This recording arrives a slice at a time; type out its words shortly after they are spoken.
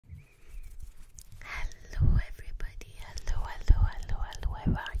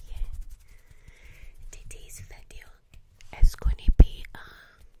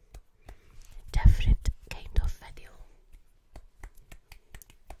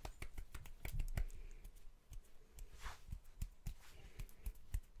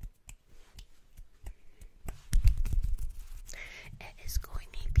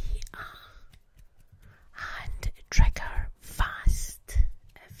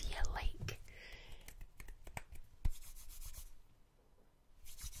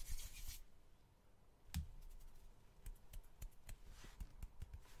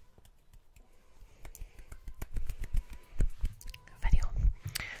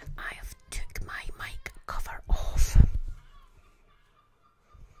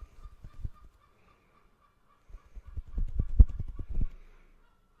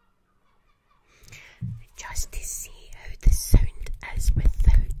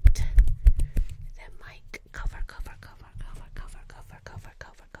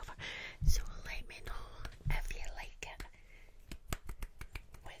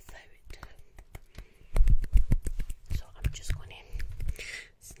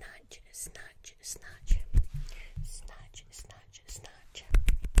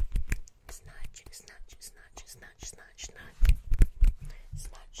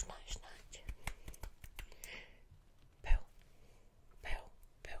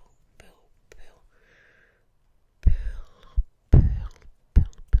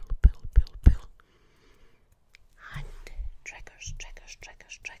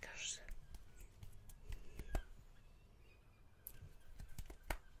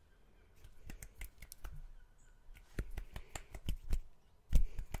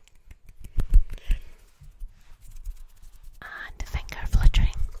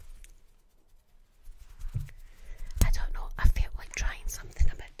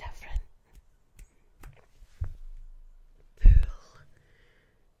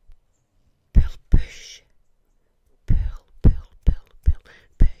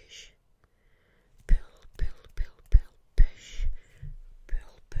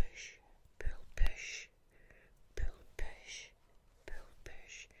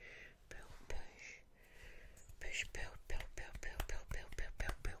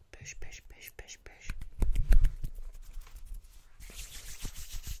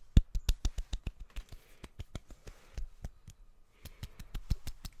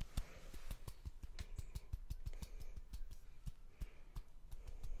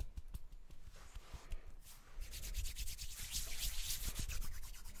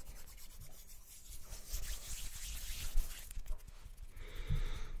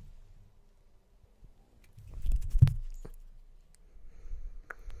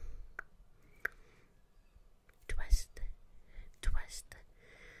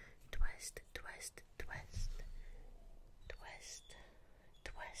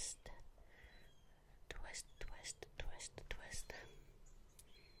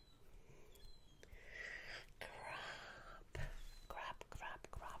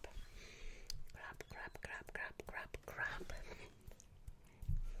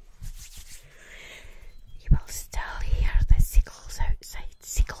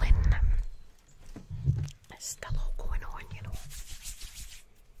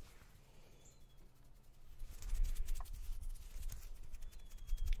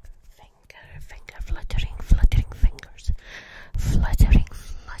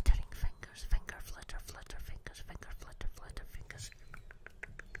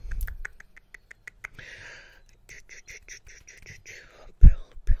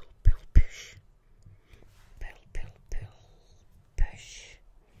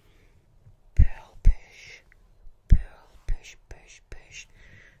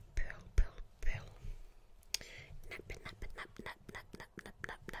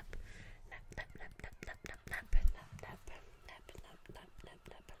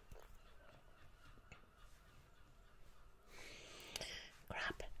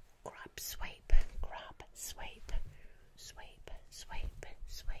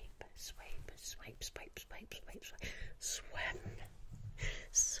swipe, swipe, swipe. Swim.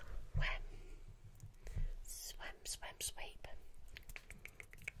 Swim. Swim, swim, swipe.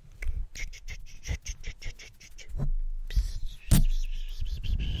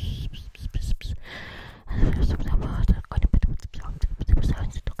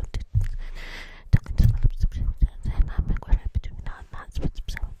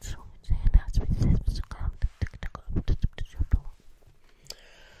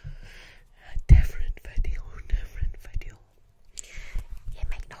 Different video. You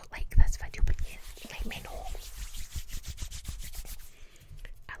might not like this video, but you let me know.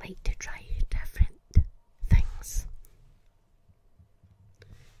 I like to try different things.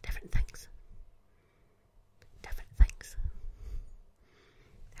 Different things.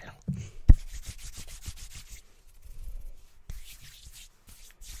 Hello.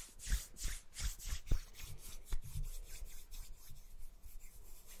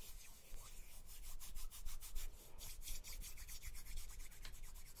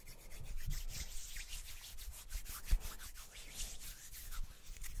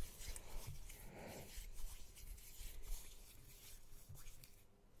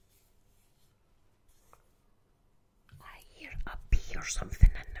 I hear a bee or something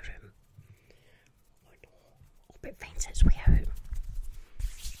in the room. Oh no. Hope it finds its way out.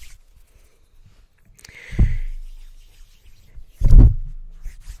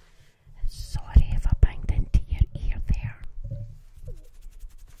 Sorry if I banged into your ear there.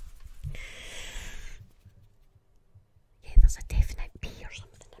 Yeah, there's a definite bee or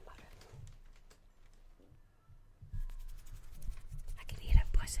something in my room. I can hear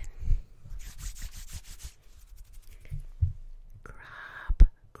it buzzing. Grab,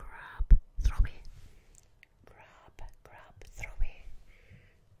 throw it. Grab, throw it.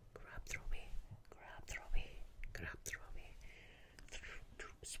 Grab, throw it. Grab, throw it. Grab, throw it.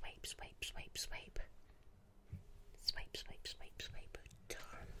 Swipe, swipe, swipe, swipe. Swipe, swipe, swipe, swipe.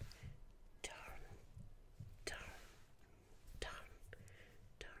 Turn, turn, turn, turn,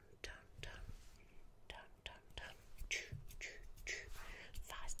 turn, turn, turn, turn, turn, turn. Choo, choo, choo.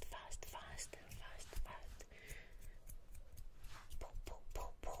 Fast, fast, fast, fast, fast. Pull, pull,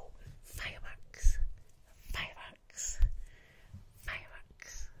 pull, pull. Fireworks, fireworks,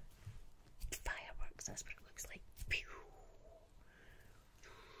 fireworks, fireworks. That's what it looks like. Pew.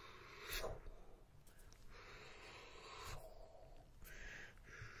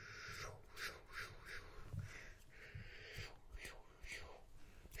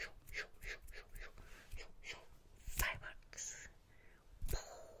 Fireworks. Pull,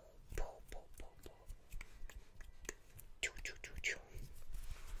 pull, pull, pull, pull. Choo, choo, choo, choo.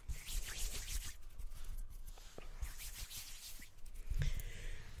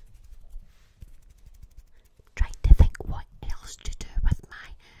 Trying to think what else to do with my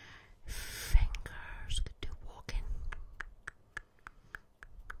fingers. Could do walking.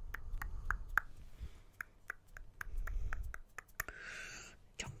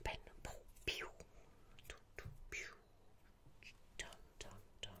 Jumping. Pull, pew. Dun, dun, pew. Dun, dun,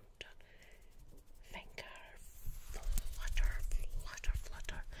 dun, dun. Finger. Flutter, flutter,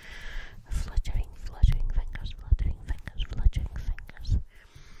 flutter. Fluttering, fluttering fingers, fluttering fingers, fluttering fingers.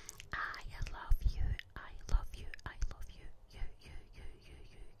 I love you, I love you, I love you, you.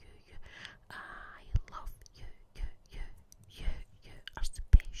 I love you, you are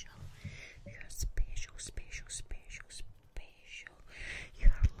special. You're special, special, special, special.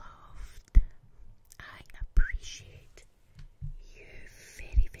 You're loved. I appreciate you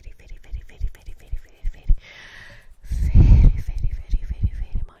very, very, very, very, very, very, very, very, very, very, very, very, very,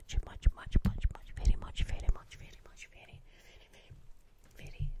 very much, much, much, much, much, very much, very much, very much, very,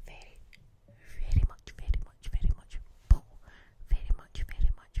 very, very, very much, very much, very much, pull, very much, very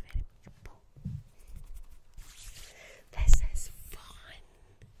much, very much, pull. This is fun,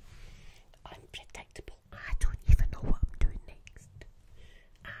 unpredictable. I don't even know what I'm doing next.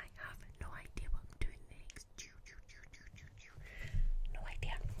 I have no idea what I'm doing next. No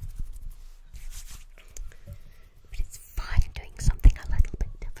idea. But it's fun doing something a little bit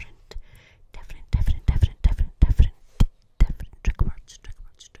different. Different trigger words.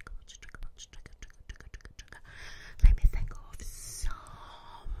 Let me think of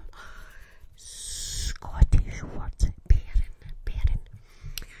some Scottish words. Bairn.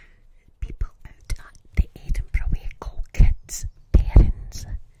 People out at the Edinburgh Way call kids bairns.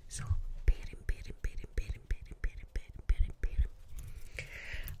 So